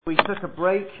We took a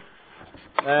break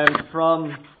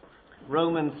from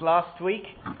Romans last week,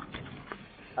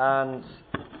 and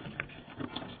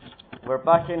we're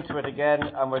back into it again,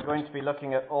 and we're going to be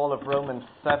looking at all of Romans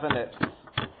 7. It's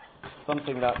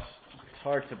something that's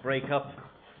hard to break up,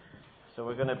 so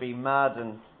we're going to be mad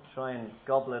and try and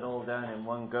gobble it all down in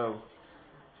one go.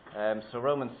 So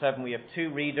Romans 7, we have two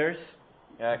readers.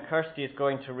 Kirsty is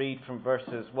going to read from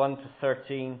verses 1 to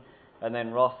 13, and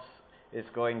then Ross is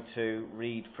going to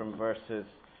read from verses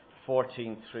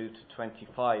 14 through to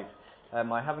 25.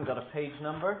 I haven't got a page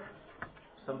number.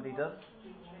 Somebody does?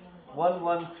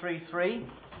 1133. If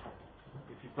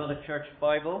you've got a church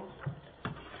Bible.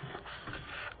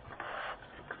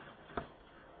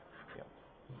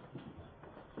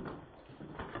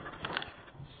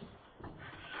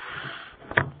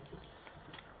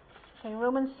 Okay,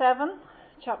 Romans 7,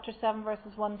 chapter 7,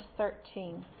 verses 1 to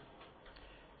 13.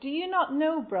 Do you not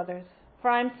know, brothers, for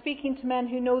I am speaking to men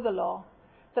who know the law,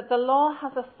 that the law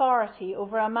has authority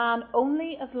over a man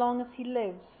only as long as he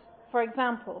lives? For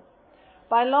example,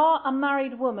 by law a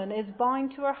married woman is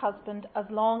bound to her husband as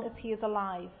long as he is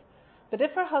alive. But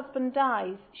if her husband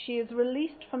dies, she is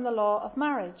released from the law of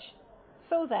marriage.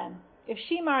 So then, if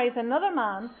she marries another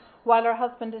man while her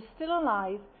husband is still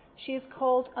alive, she is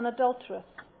called an adulteress.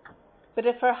 But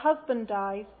if her husband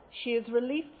dies, she is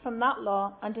released from that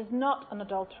law and is not an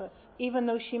adulteress, even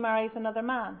though she marries another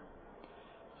man.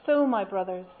 So, my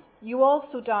brothers, you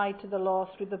also died to the law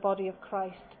through the body of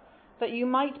Christ, that you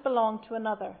might belong to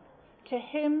another, to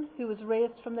him who was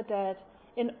raised from the dead,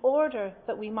 in order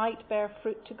that we might bear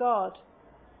fruit to God.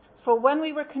 For when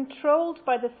we were controlled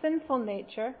by the sinful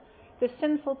nature, the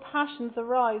sinful passions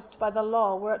aroused by the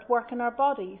law were at work in our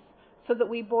bodies, so that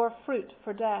we bore fruit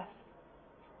for death.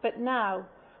 But now,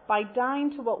 by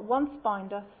dying to what once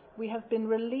bound us, we have been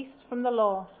released from the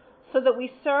law, so that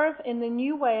we serve in the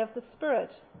new way of the Spirit,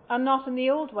 and not in the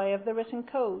old way of the written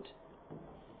code.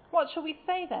 What shall we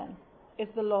say then? Is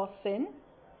the law sin?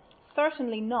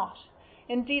 Certainly not.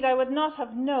 Indeed, I would not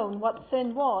have known what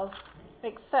sin was,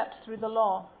 except through the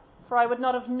law. For I would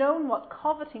not have known what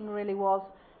coveting really was,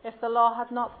 if the law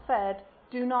had not said,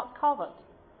 do not covet.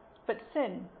 But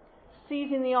sin,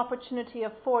 seizing the opportunity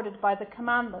afforded by the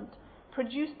commandment,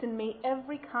 produced in me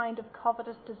every kind of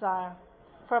covetous desire.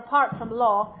 For apart from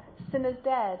law, sin is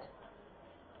dead.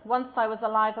 Once I was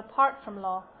alive apart from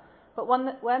law, but when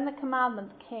the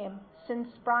commandment came, sin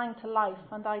sprang to life,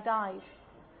 and I died.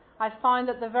 I found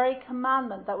that the very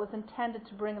commandment that was intended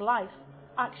to bring life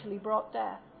actually brought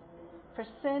death. For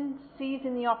sin,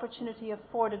 seizing the opportunity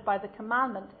afforded by the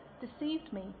commandment,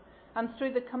 deceived me, and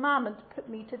through the commandment put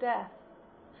me to death.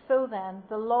 So then,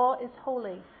 the law is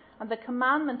holy, and the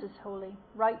commandment is holy,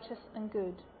 righteous and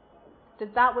good.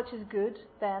 Did that which is good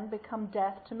then become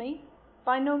death to me?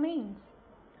 By no means.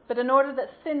 But in order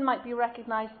that sin might be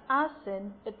recognized as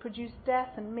sin, it produced death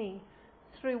in me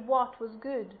through what was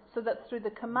good, so that through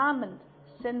the commandment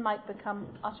sin might become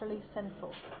utterly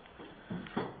sinful.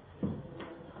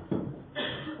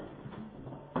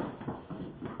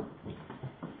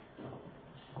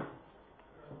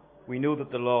 We know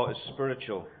that the law is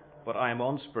spiritual, but I am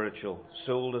unspiritual,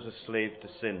 sold as a slave to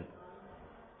sin.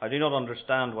 I do not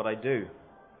understand what I do.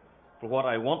 For what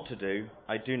I want to do,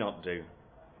 I do not do.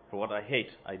 For what I hate,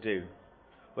 I do.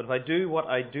 But if I do what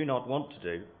I do not want to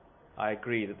do, I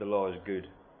agree that the law is good.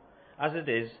 As it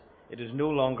is no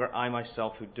longer I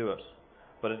myself who do it,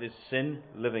 but it is sin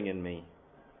living in me.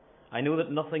 I know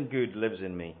that nothing good lives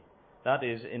in me, that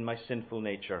is, in my sinful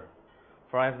nature.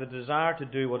 For I have the desire to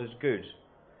do what is good,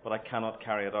 but I cannot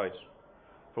carry it out.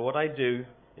 For what I do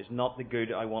is not the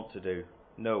good I want to do.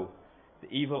 No, the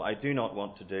evil I do not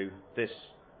want to do, this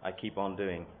I keep on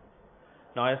doing.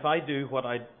 Now if I do what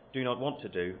I do not want to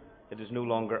do, it is no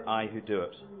longer I who do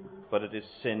it, but it is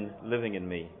sin living in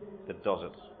me that does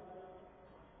it.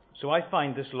 So I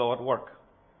find this law at work.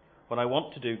 When I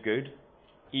want to do good,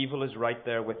 evil is right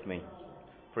there with me.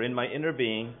 For in my inner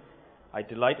being, I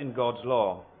delight in God's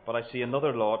law, but I see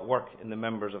another law at work in the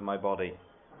members of my body,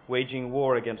 waging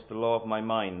war against the law of my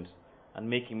mind, and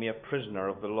making me a prisoner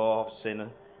of the law of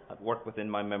sin at work within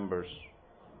my members.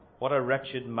 What a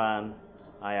wretched man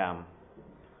I am!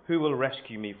 Who will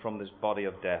rescue me from this body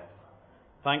of death?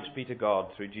 Thanks be to God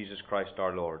through Jesus Christ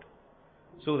our Lord.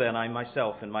 So then I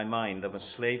myself in my mind am a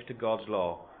slave to God's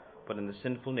law, but in the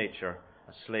sinful nature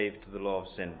a slave to the law of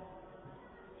sin.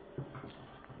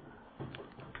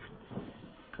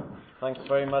 Thanks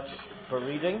very much for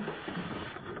reading.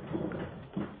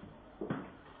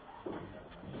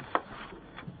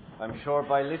 I'm sure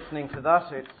by listening to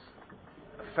that it's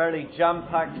a fairly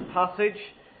jam-packed passage,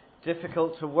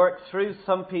 difficult to work through.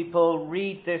 Some people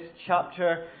read this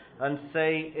chapter and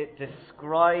say it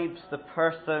describes the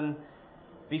person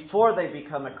before they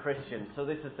become a Christian. So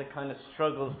this is the kind of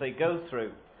struggles they go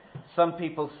through. Some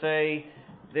people say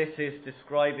this is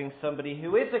describing somebody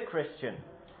who is a Christian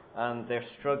and they're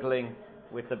struggling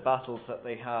with the battles that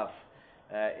they have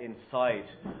inside.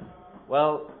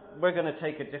 Well, we're going to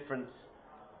take a different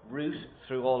route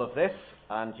through all of this,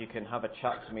 and you can have a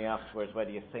chat to me afterwards whether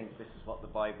you think this is what the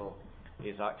Bible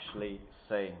is actually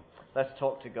saying. Let's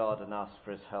talk to God and ask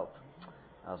for his help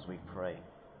as we pray.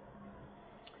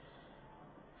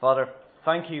 Father,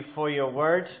 thank you for your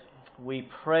word. We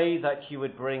pray that you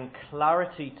would bring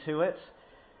clarity to it,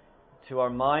 to our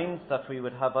minds, that we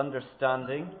would have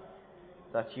understanding,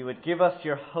 that you would give us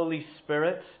your Holy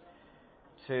Spirit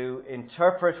to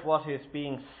interpret what is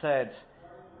being said,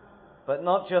 but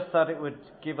not just that it would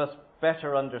give us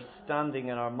better understanding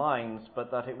in our minds,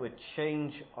 but that it would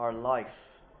change our life.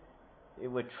 It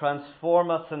would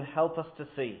transform us and help us to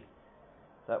see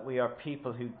that we are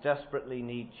people who desperately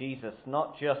need Jesus,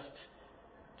 not just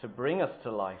to bring us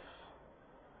to life,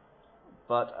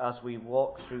 but as we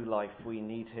walk through life, we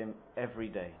need him every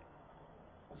day.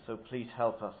 So please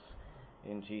help us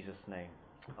in Jesus' name.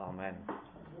 Amen.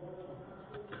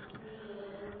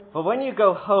 But when you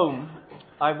go home,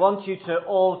 I want you to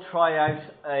all try out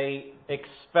an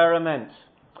experiment.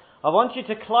 I want you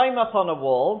to climb up on a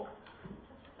wall,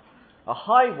 a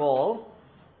high wall.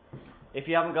 If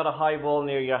you haven't got a high wall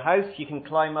near your house, you can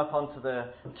climb up onto the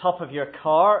top of your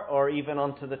car or even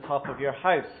onto the top of your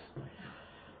house.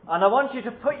 And I want you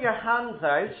to put your hands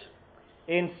out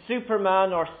in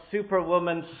Superman or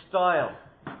Superwoman style,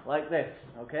 like this,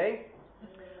 okay?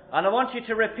 And I want you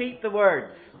to repeat the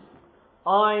words,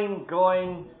 I'm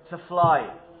going to fly.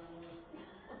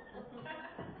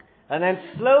 And then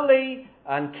slowly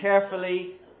and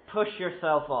carefully push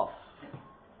yourself off.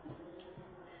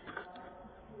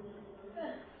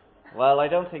 Well, I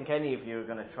don't think any of you are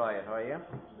going to try it, are you?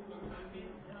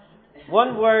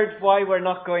 One word why we're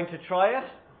not going to try it.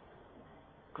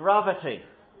 Gravity.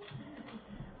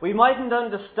 We mightn't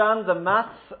understand the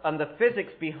maths and the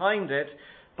physics behind it,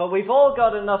 but we've all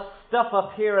got enough stuff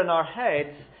up here in our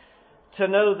heads to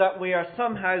know that we are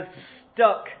somehow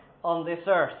stuck on this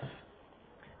earth.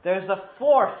 There's a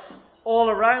force all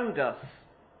around us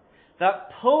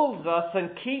that pulls us and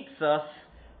keeps us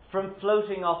from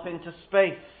floating off into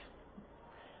space.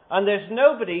 And there's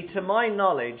nobody, to my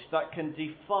knowledge, that can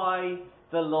defy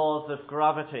the laws of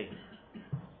gravity.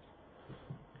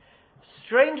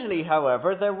 Strangely,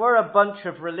 however, there were a bunch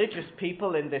of religious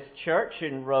people in this church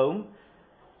in Rome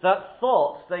that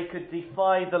thought they could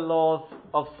defy the laws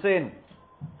of sin.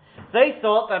 They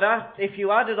thought that if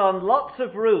you added on lots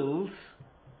of rules,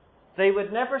 they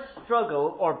would never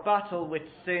struggle or battle with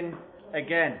sin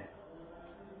again.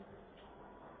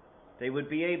 They would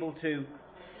be able to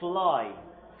fly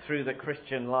through the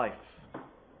Christian life.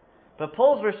 But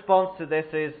Paul's response to this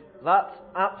is, that's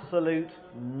absolute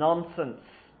nonsense.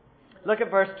 Look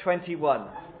at verse 21.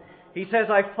 He says,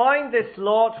 I find this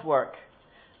law at work.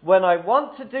 When I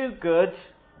want to do good,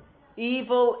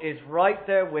 evil is right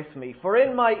there with me. For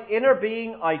in my inner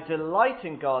being I delight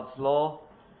in God's law,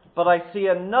 but I see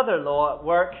another law at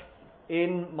work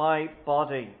in my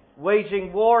body,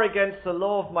 waging war against the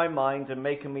law of my mind and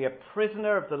making me a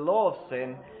prisoner of the law of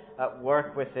sin at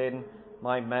work within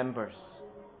my members.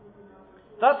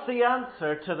 That's the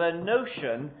answer to the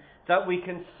notion that we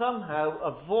can somehow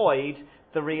avoid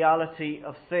the reality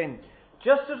of sin.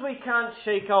 Just as we can't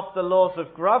shake off the laws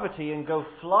of gravity and go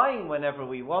flying whenever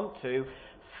we want to,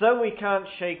 so we can't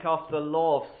shake off the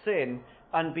law of sin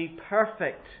and be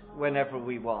perfect whenever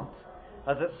we want.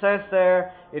 As it says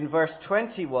there in verse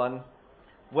 21,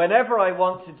 whenever I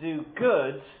want to do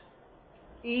good,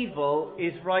 evil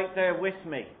is right there with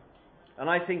me. And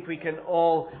I think we can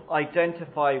all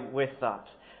identify with that.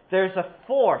 There's a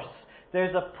force,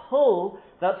 there's a pull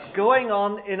that's going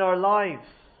on in our lives.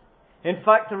 In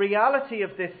fact, the reality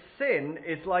of this sin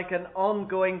is like an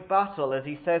ongoing battle, as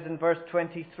he says in verse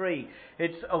 23.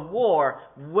 It's a war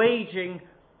waging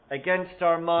against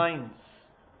our minds.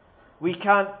 We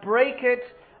can't break it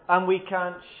and we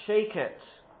can't shake it.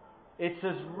 It's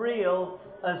as real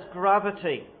as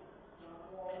gravity.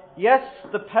 Yes,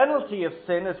 the penalty of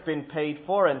sin has been paid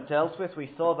for and dealt with.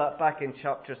 We saw that back in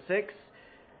chapter 6.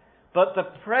 But the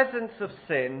presence of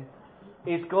sin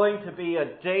is going to be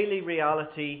a daily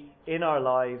reality in our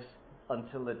lives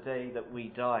until the day that we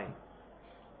die.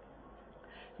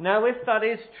 Now, if that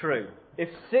is true, if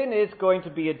sin is going to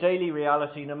be a daily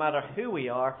reality no matter who we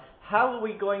are, how are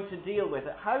we going to deal with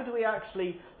it? How do we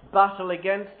actually battle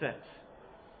against it?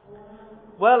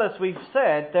 Well, as we've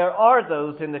said, there are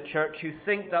those in the church who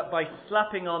think that by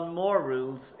slapping on more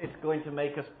rules, it's going to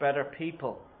make us better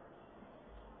people.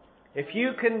 If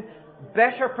you can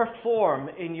better perform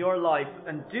in your life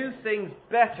and do things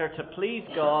better to please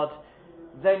God,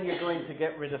 then you're going to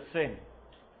get rid of sin.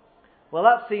 Well,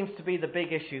 that seems to be the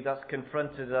big issue that's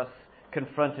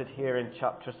confronted here in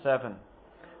chapter 7.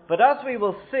 But as we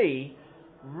will see,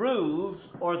 rules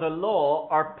or the law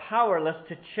are powerless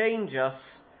to change us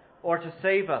or to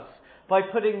save us. By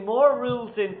putting more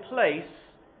rules in place,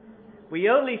 we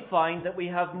only find that we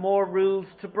have more rules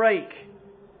to break.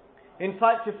 In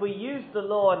fact, if we use the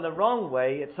law in the wrong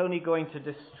way, it's only going to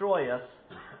destroy us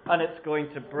and it's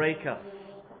going to break us.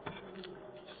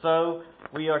 So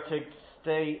we are to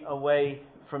stay away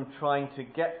from trying to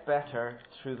get better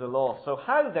through the law. So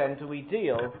how then do we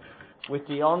deal with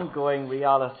the ongoing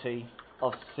reality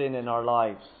of sin in our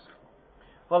lives?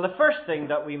 Well, the first thing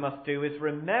that we must do is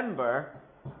remember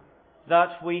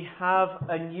that we have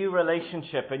a new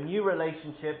relationship. A new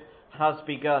relationship has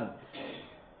begun.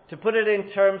 To put it in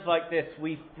terms like this,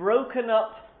 we've broken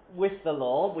up with the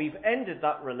law, we've ended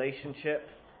that relationship,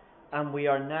 and we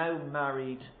are now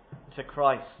married to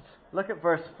Christ. Look at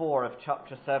verse 4 of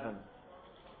chapter 7.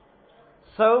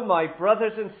 So, my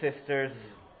brothers and sisters,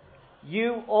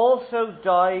 you also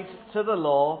died to the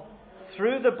law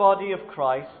through the body of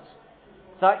Christ,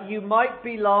 that you might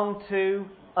belong to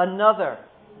another,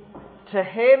 to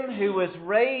him who was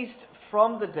raised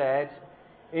from the dead,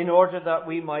 in order that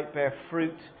we might bear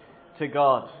fruit to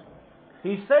God.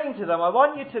 He's saying to them, I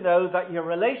want you to know that your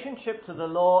relationship to the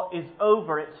law is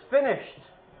over, it's finished,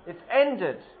 it's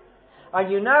ended.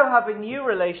 And you now have a new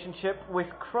relationship with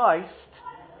Christ,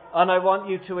 and I want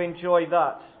you to enjoy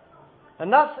that.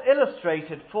 And that's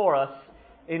illustrated for us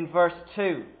in verse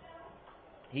 2.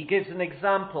 He gives an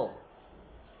example.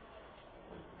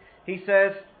 He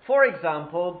says, for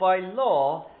example, by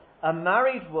law, a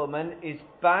married woman is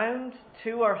bound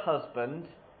to her husband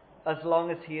as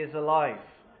long as he is alive.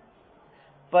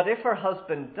 But if her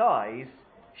husband dies,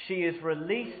 she is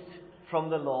released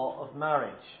from the law of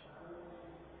marriage.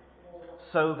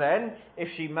 So then, if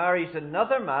she marries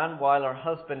another man while her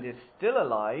husband is still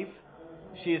alive,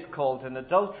 she is called an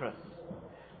adulteress.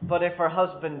 But if her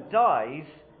husband dies,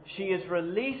 she is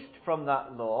released from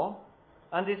that law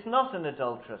and is not an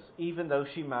adulteress, even though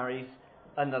she marries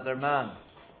another man.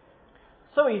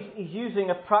 So he's using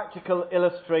a practical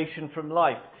illustration from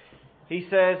life. He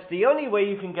says the only way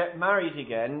you can get married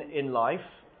again in life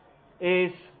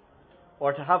is,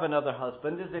 or to have another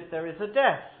husband, is if there is a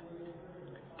death.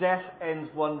 Death ends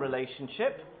one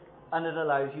relationship and it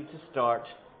allows you to start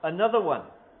another one.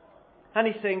 And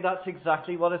he's saying that's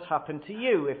exactly what has happened to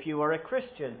you if you are a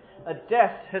Christian. A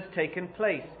death has taken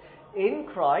place. In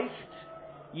Christ,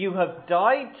 you have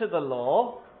died to the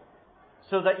law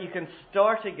so that you can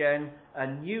start again a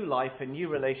new life, a new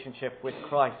relationship with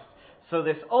Christ. So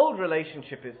this old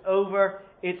relationship is over,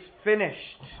 it's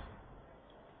finished.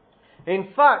 In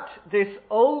fact, this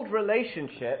old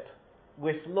relationship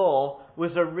with law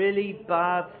was a really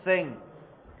bad thing.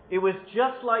 It was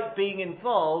just like being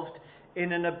involved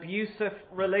in an abusive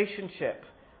relationship.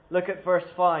 Look at verse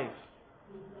 5.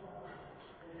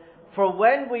 For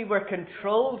when we were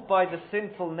controlled by the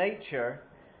sinful nature,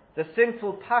 the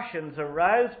sinful passions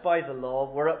aroused by the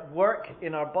law were at work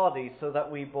in our bodies so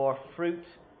that we bore fruit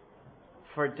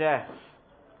for death.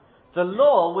 The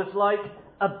law was like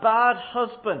a bad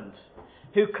husband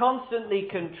who constantly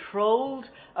controlled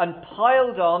and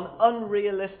piled on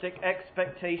unrealistic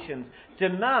expectations,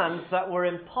 demands that were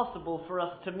impossible for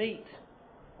us to meet.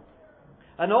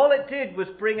 And all it did was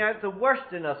bring out the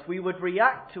worst in us. We would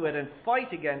react to it and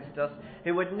fight against us.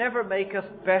 It would never make us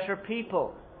better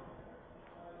people.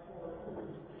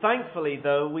 Thankfully,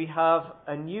 though, we have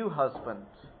a new husband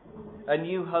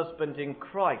in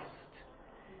Christ,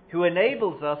 who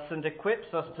enables us and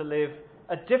equips us to live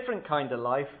a different kind of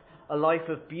life, a life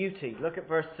of beauty. Look at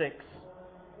verse 6.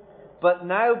 But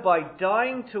now by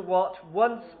dying to what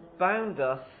once bound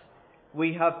us,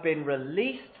 we have been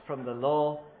released from the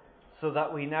law, so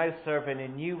that we now serve in a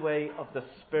new way of the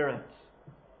Spirit,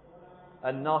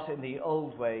 and not in the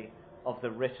old way of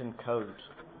the written code.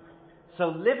 So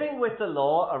living with the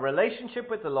law, a relationship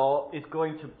with the law, is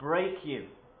going to break you,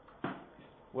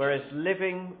 whereas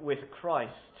living with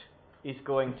Christ is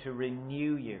going to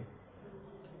renew you.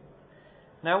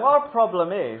 Now our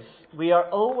problem is, we are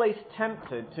always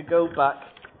tempted to go back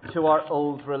to our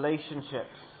old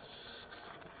relationships.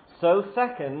 So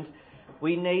second,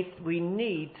 we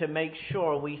need to make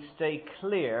sure we stay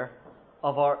clear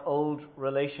of our old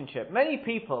relationship. Many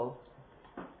people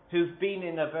who've been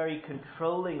in a very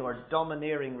controlling or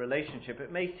domineering relationship,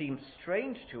 it may seem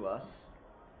strange to us,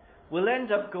 will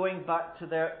end up going back to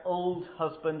their old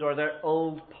husband or their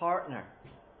old partner.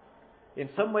 In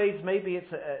some ways, maybe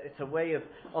it's a way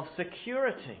of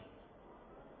security.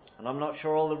 And I'm not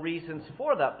sure all the reasons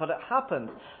for that, but it happens.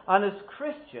 And as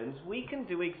Christians, we can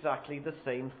do exactly the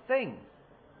same thing.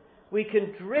 We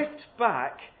can drift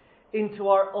back into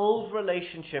our old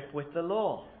relationship with the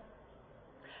law.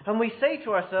 And we say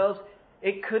to ourselves,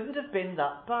 it couldn't have been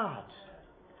that bad.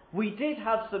 We did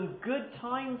have some good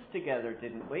times together,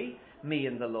 didn't we? Me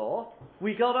and the law.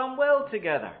 We got on well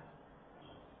together.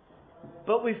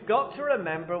 But we've got to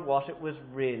remember what it was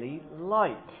really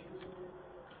like.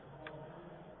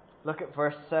 Look at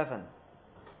verse 7.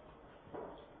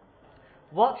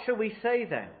 What shall we say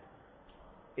then?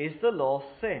 Is the law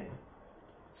sin?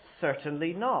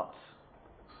 Certainly not.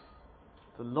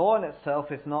 The law in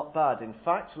itself is not bad. In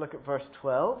fact, look at verse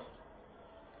 12.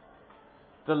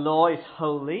 The law is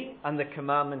holy, and the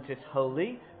commandment is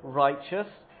holy, righteous,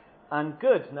 and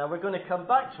good. Now we're going to come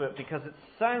back to it because it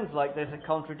sounds like there's a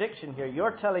contradiction here.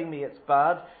 You're telling me it's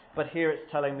bad, but here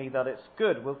it's telling me that it's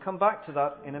good. We'll come back to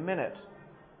that in a minute.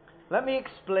 Let me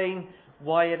explain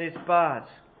why it is bad.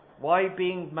 Why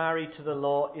being married to the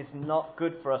law is not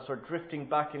good for us, or drifting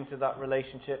back into that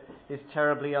relationship is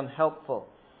terribly unhelpful.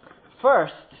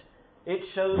 First, it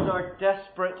shows our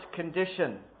desperate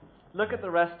condition. Look at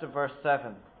the rest of verse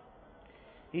 7.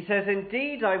 He says,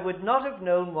 "Indeed, I would not have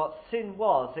known what sin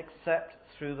was except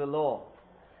through the law.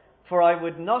 For I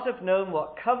would not have known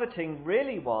what coveting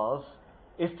really was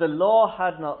if the law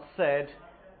had not said,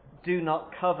 'Do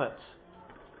not covet.'"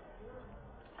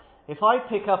 If I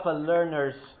pick up a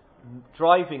learner's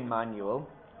driving manual,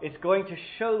 it's going to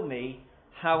show me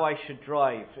how I should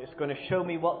drive. It's going to show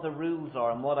me what the rules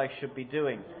are and what I should be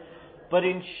doing. But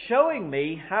in showing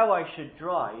me how I should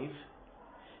drive,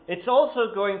 it's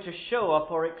also going to show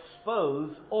up or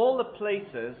expose all the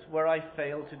places where I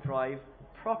fail to drive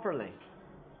properly.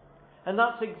 And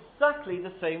that's exactly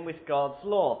the same with God's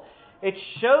law. It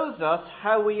shows us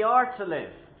how we are to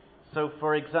live. So,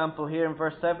 for example, here in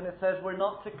verse 7 it says we're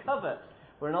not to covet.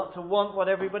 We're not to want what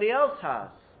everybody else has.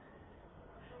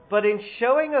 But in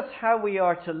showing us how we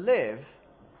are to live,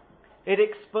 it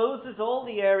exposes all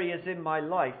the areas in my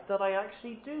life that I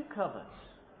actually do covet.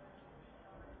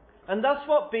 And that's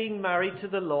what being married to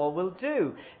the law will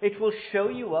do. It will show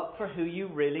you up for who you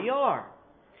really are.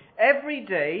 Every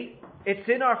day, it's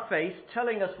in our face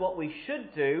telling us what we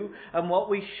should do and what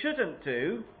we shouldn't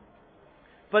do.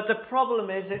 But the problem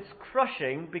is it's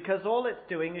crushing, because all it's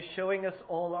doing is showing us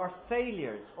all our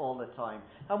failures all the time.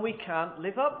 And we can't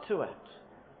live up to it.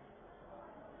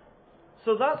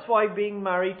 So that's why being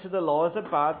married to the law is a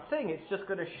bad thing. It's just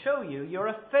going to show you you're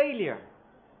a failure.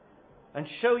 And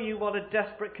show you what a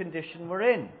desperate condition we're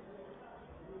in.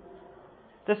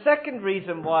 The second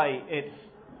reason why it's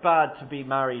bad to be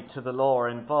married to the law or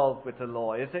involved with the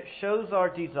law is it shows our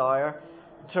desire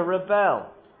to rebel.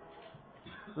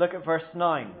 Look at verse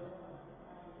 9.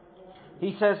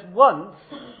 He says, "Once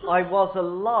I was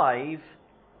alive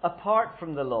apart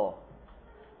from the law,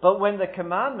 but when the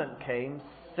commandment came,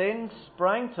 sin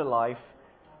sprang to life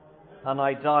and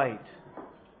I died."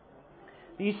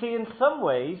 You see, in some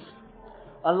ways,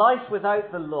 a life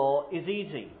without the law is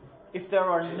easy. If there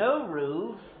are no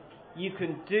rules, you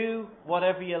can do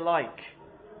whatever you like.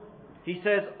 He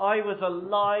says, "I was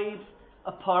alive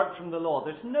apart from the law."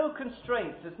 There's no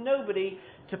constraints. There's nobody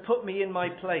to put me in my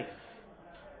place.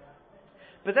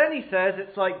 But then he says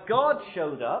it's like God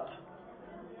showed up,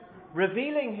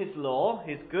 revealing his law,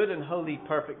 his good and holy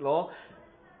perfect law,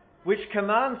 which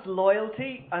commands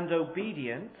loyalty and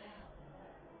obedience.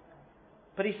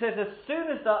 But he says as soon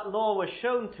as that law was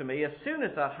shown to me, as soon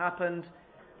as that happened,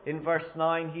 in verse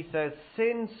 9 he says,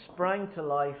 sin sprang to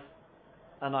life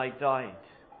and I died.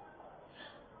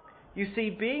 You see,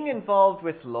 being involved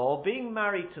with law, being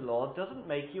married to law, doesn't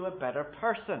make you a better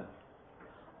person.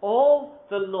 All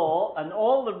the law and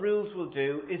all the rules will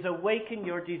do is awaken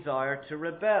your desire to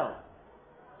rebel.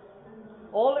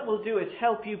 All it will do is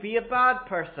help you be a bad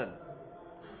person.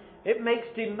 It makes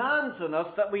demands on us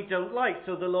that we don't like.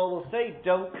 So the law will say,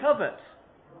 don't covet.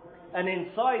 And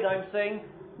inside I'm saying,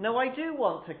 no, I do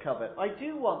want to covet. I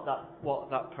do want what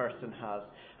that person has.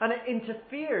 And it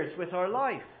interferes with our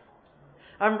life.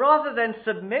 And rather than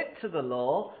submit to the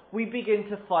law, we begin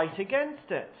to fight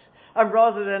against it. And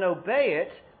rather than obey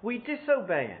it, we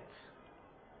disobey it.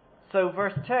 So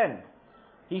verse 10,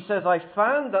 he says, I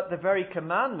found that the very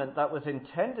commandment that was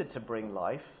intended to bring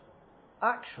life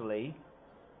actually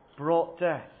brought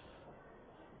death.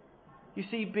 You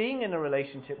see, being in a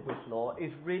relationship with law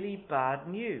is really bad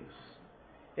news.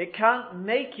 It can't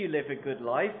make you live a good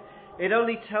life. It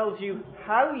only tells you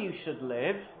how you should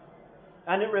live,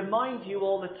 and it reminds you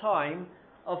all the time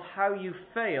of how you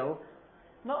fail,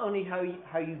 not only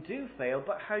how you do fail,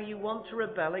 but how you want to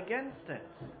rebel against it.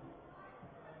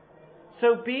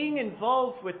 So being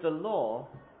involved with the law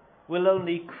will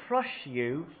only crush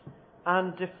you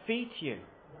and defeat you.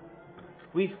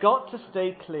 We've got to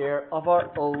stay clear of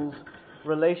our old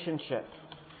relationship.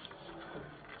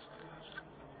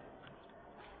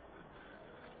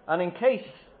 And in case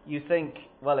you think,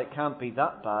 well, it can't be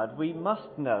that bad, we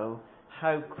must know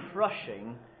how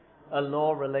crushing a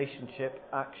law relationship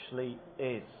actually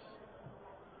is.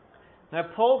 Now,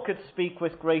 Paul could speak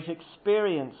with great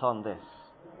experience on this.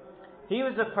 He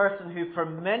was a person who for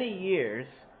many years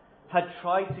had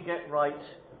tried to get right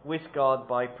with God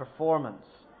by performance.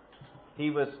 He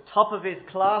was top of his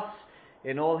class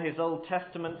in all his Old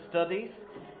Testament studies.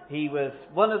 He was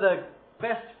one of the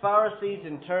best Pharisees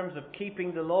in terms of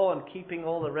keeping the law and keeping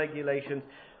all the regulations.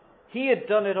 He had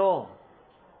done it all.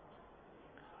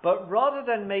 But rather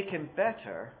than make him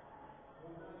better,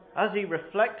 as he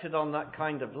reflected on that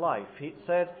kind of life, he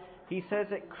says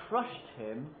it crushed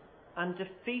him and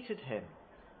defeated him.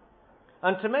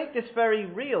 And to make this very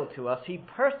real to us, he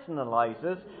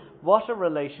personalizes what a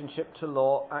relationship to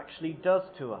law actually does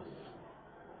to us.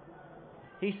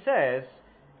 He says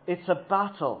it's a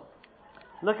battle.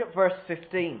 Look at verse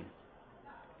 15.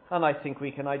 And I think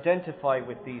we can identify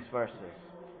with these verses.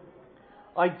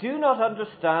 I do not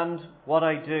understand what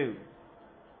I do.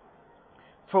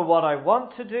 For what I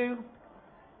want to do,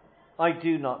 I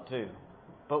do not do,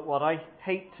 but what I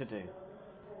hate to do.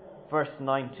 Verse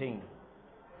 19.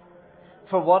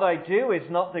 For what I do is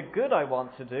not the good I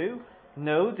want to do.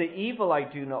 No, the evil I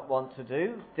do not want to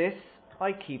do, this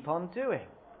I keep on doing.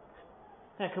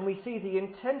 Now, can we see the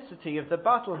intensity of the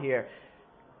battle here?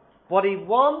 What he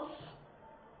wants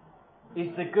is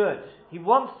the good. He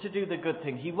wants to do the good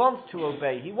thing. He wants to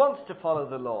obey. He wants to follow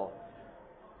the law.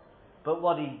 But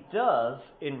what he does,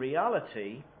 in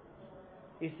reality,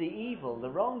 is the evil, the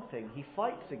wrong thing. He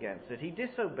fights against it. He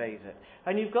disobeys it.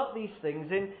 And you've got these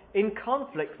things in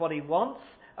conflict, what he wants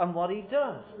and what he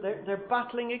does. They're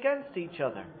battling against each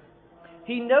other.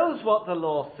 He knows what the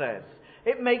law says.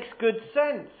 It makes good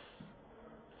sense.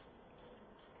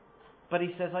 But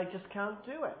he says, I just can't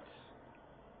do it.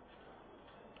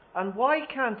 And why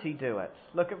can't he do it?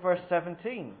 Look at verse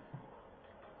 17.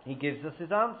 He gives us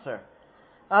his answer.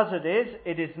 As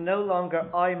it is no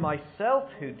longer I myself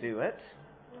who do it,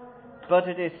 but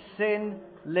it is sin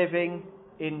living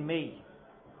in me.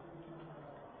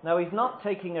 Now, he's not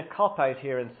taking a cop-out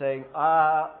here and saying,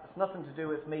 it's nothing to do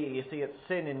with me. You see, it's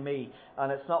sin in me,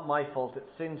 and it's not my fault, it's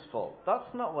sin's fault. That's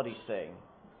not what he's saying.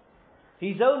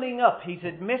 He's owning up, he's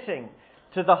admitting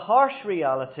to the harsh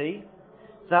reality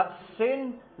that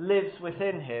sin lives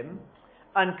within him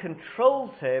and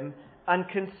controls him and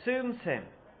consumes him.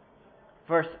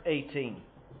 Verse 18.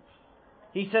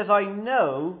 He says, I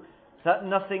know that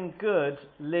nothing good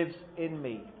lives in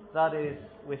me. That is,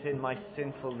 within my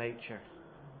sinful nature.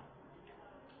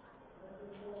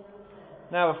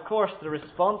 Now, of course, the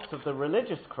response of the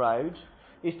religious crowd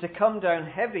is to come down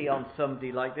heavy on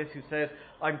somebody like this who says,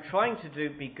 I'm trying to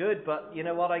be good, but you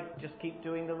know what, I just keep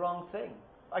doing the wrong thing.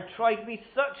 I try to be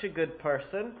such a good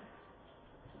person,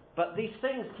 but these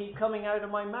things keep coming out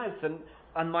of my mouth,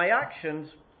 and my actions,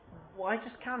 well, I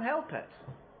just can't help it.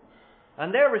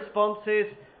 And their response is,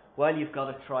 well, you've got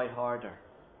to try harder.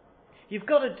 You've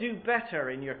got to do better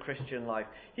in your Christian life.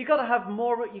 You've got to have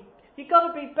more, you've got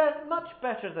to be much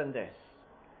better than this.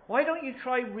 Why don't you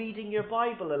try reading your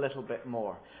Bible a little bit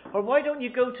more? Or why don't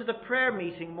you go to the prayer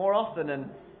meeting more often and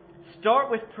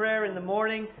start with prayer in the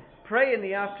morning, pray in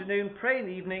the afternoon, pray in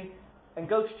the evening, and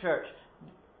go to church?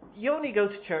 You only go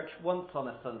to church once on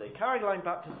a Sunday. Caroline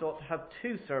Baptist ought to have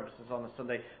 2 services on a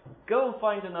Sunday. Go and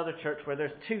find another church where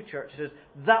there's 2 churches.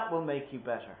 That will make you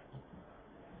better.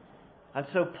 And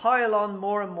so pile on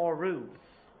more and more rules.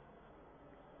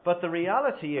 But the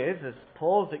reality is, as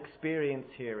Paul's experience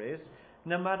here is,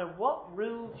 no matter what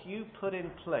rules you put in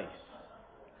place,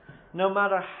 no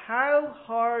matter how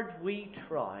hard we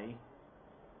try,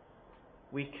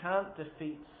 we can't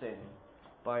defeat sin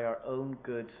by our own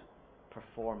good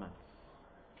performance.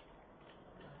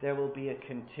 There will be a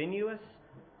continuous,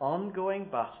 ongoing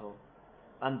battle,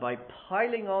 and by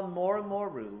piling on more and more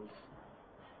rules,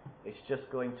 it's just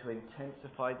going to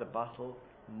intensify the battle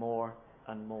more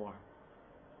and more.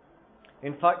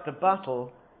 In fact, the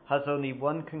battle has only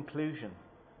one conclusion.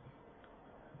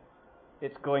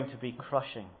 It's going to be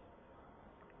crushing.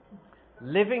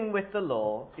 Living with the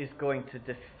law is going to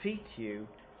defeat you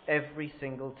every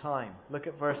single time. Look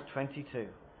at verse 22.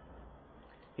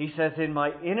 He says, in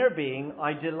my inner being,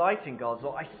 I delight in God's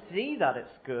law. I see that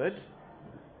it's good,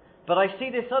 but I see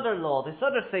this other law, this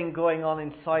other thing going on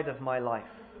inside of my life,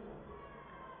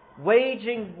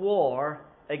 waging war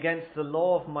against the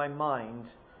law of my mind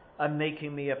and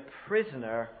making me a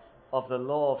prisoner of the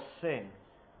law of sin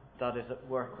that is at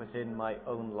work within my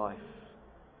own life.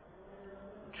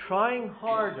 Trying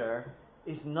harder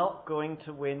is not going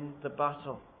to win the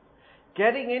battle.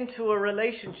 Getting into a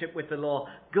relationship with the law,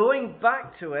 going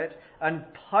back to it and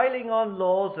piling on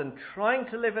laws and trying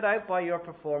to live it out by your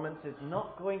performance is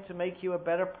not going to make you a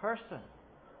better person.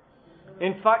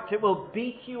 In fact, it will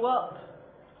beat you up.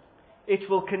 It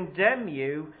will condemn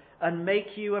you and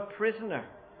make you a prisoner.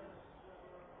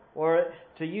 Or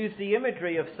to use the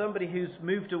imagery of somebody who's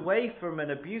moved away from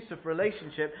an abusive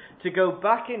relationship, to go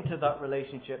back into that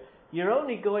relationship, you're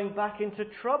only going back into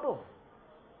trouble.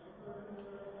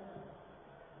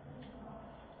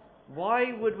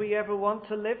 Why would we ever want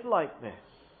to live like this?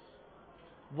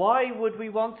 Why would we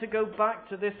want to go back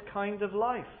to this kind of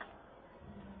life?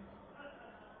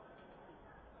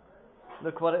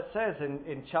 Look what it says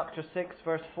in chapter 6,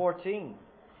 verse 14.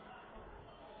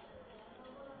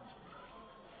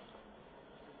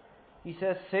 He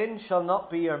says, sin shall not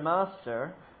be your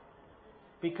master,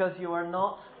 because you are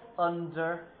not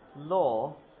under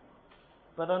law,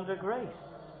 but under grace.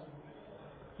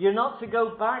 You're not to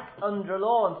go back under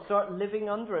law and start living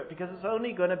under it, because it's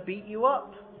only going to beat you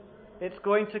up. It's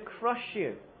going to crush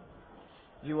you.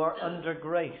 You are under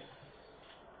grace.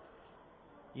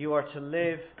 You are to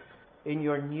live in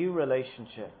your new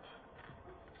relationship.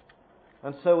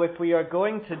 And so if we are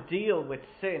going to deal with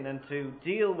sin and to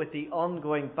deal with the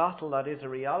ongoing battle that is a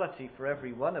reality for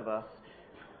every one of us,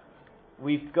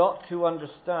 we've got to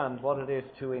understand what it is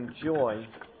to enjoy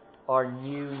our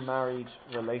new married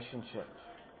relationship.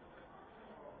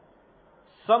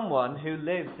 Someone who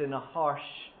lives in a harsh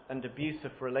and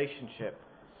abusive relationship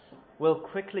will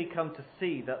quickly come to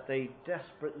see that they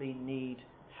desperately need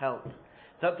help,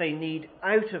 that they need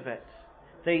out of it.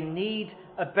 They need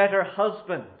a better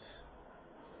husband.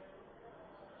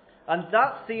 And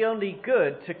that's the only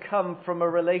good to come from a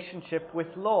relationship with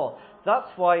law. That's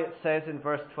why it says in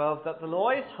verse 12 that the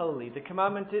law is holy, the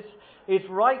commandment is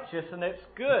righteous, and it's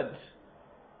good.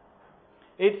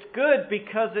 It's good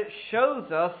because it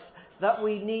shows us that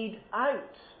we need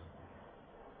out.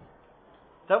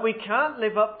 That we can't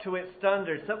live up to its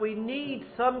standards. That we need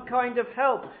some kind of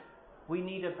help. We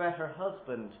need a better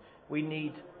husband. We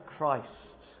need Christ.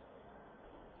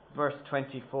 Verse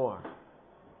 24.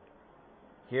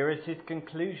 Here is his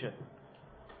conclusion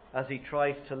as he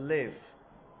tries to live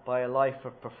by a life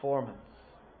of performance.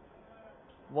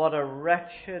 What a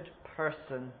wretched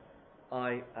person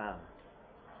I am.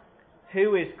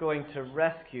 Who is going to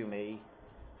rescue me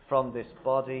from this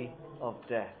body of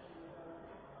death?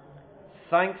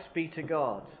 Thanks be to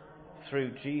God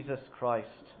through Jesus Christ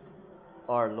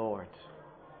our Lord.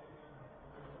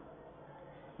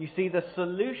 You see, the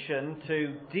solution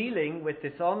to dealing with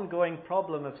this ongoing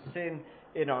problem of sin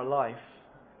in our life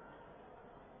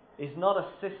is not a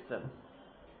system,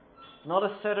 not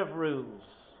a set of rules,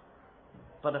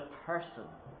 but a person.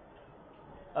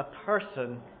 A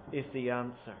person is the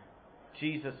answer.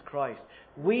 Jesus Christ.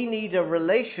 We need a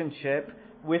relationship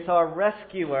with our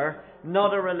rescuer,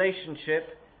 not a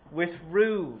relationship with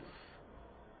rules.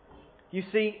 You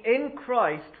see, in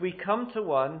Christ we come to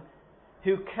one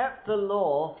who kept the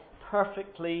law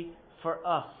perfectly for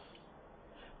us.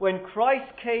 When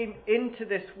Christ came into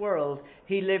this world,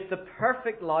 he lived the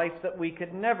perfect life that we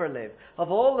could never live. Of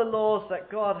all the laws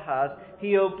that God has,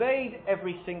 he obeyed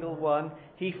every single one.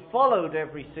 He followed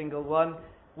every single one.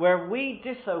 Where we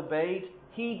disobeyed,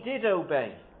 he did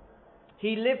obey.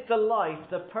 He lived the life,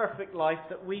 the perfect life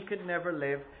that we could never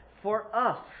live for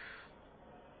us.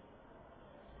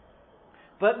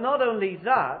 But not only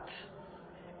that,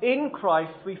 in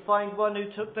Christ we find one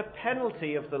who took the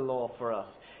penalty of the law for us.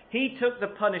 He took the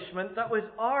punishment that was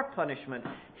our punishment.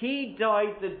 He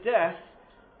died the death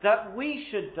that we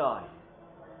should die.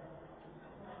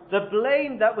 The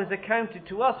blame that was accounted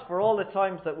to us for all the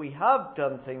times that we have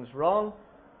done things wrong,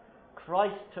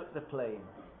 Christ took the blame.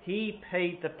 He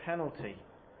paid the penalty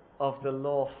of the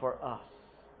law for us.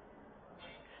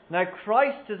 Now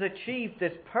Christ has achieved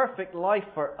this perfect life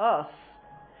for us,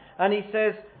 and he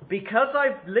says, because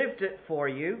I've lived it for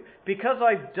you, because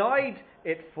I've died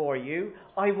it for you,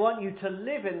 I want you to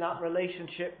live in that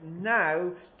relationship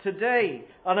now, today.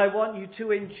 And I want you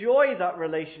to enjoy that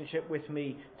relationship with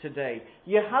me today.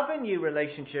 You have a new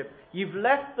relationship. You've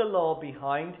left the law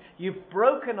behind. You've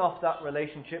broken off that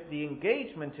relationship. The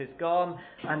engagement is gone.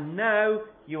 And now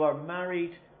you are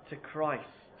married to Christ.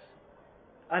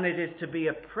 And it is to be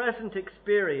a present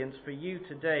experience for you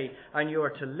today, and you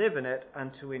are to live in it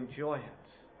and to enjoy it.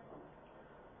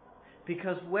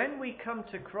 Because when we come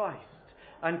to Christ,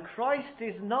 and Christ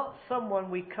is not someone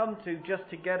we come to just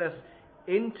to get us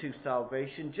into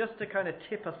salvation, just to kind of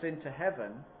tip us into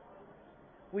heaven,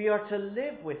 we are to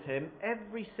live with Him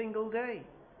every single day.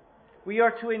 We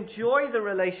are to enjoy the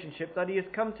relationship that He has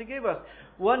come to give us.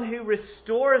 One who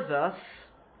restores us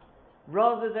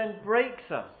rather than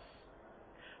breaks us.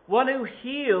 One who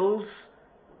heals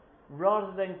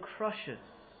rather than crushes.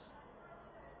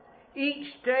 Each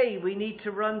day we need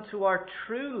to run to our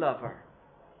true lover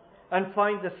and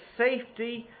find the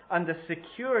safety and the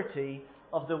security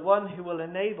of the one who will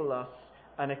enable us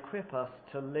and equip us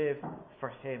to live for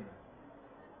Him.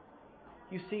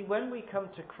 You see, when we come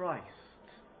to Christ,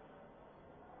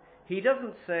 He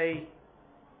doesn't say,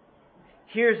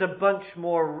 here's a bunch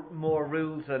more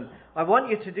rules, and I want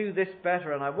you to do this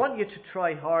better, and I want you to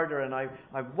try harder, and I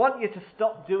want you to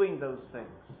stop doing those things.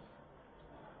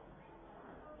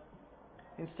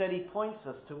 Instead, He points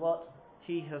us to what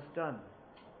He has done.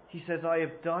 He says, I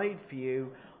have died for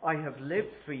you, I have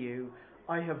lived for you,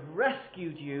 I have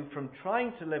rescued you from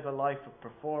trying to live a life of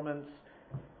performance,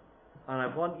 and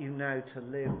I want you now to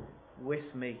live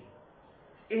with me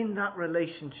in that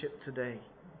relationship today.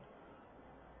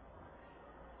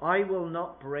 I will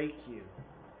not break you,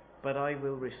 but I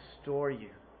will restore you.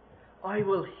 I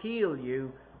will heal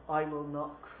you, I will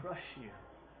not crush you.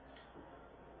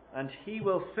 And He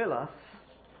will fill us,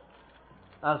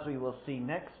 as we will see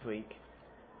next week,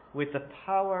 with the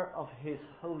power of His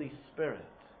Holy Spirit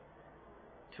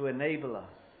to enable us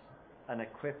and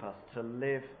equip us to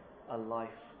live a life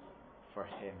for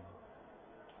Him.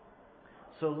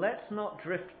 So let's not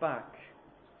drift back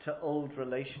to old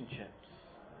relationships.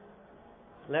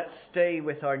 Let's stay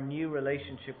with our new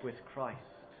relationship with Christ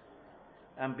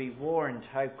and be warned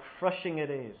how crushing it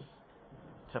is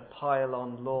to pile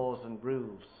on laws and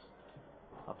rules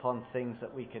upon things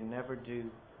that we can never do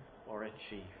or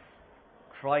achieve.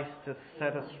 Christ has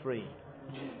set us free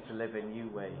to live a new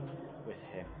way with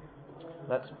Him.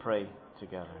 Let's pray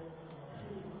together.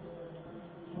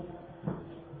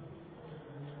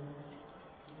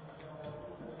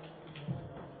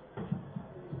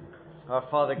 Our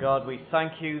Father God, we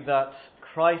thank You that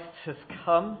Christ has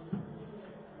come.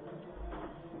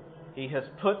 He has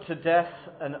put to death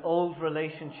an old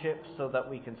relationship so that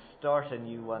we can start a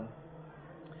new one.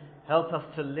 Help us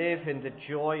to live in the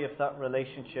joy of that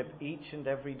relationship each and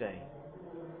every day.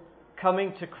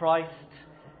 Coming to Christ,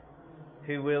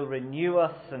 who will renew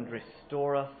us and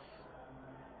restore us.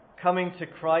 Coming to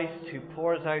Christ, who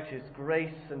pours out His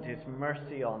grace and His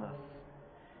mercy on us.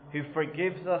 Who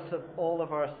forgives us of all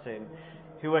of our sin.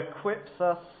 Who equips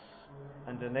us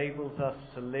and enables us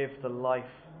to live the life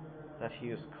that He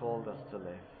has called us to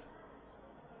live.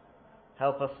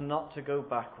 Help us not to go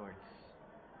backwards,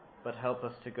 but help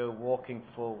us to go walking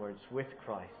forwards with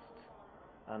Christ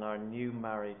and our new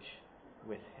marriage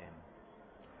with Him.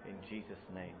 In Jesus'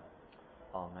 name,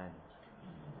 Amen.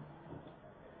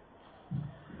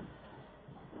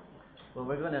 Well,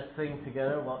 we're going to sing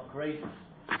together What Grace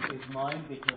Is Mine, because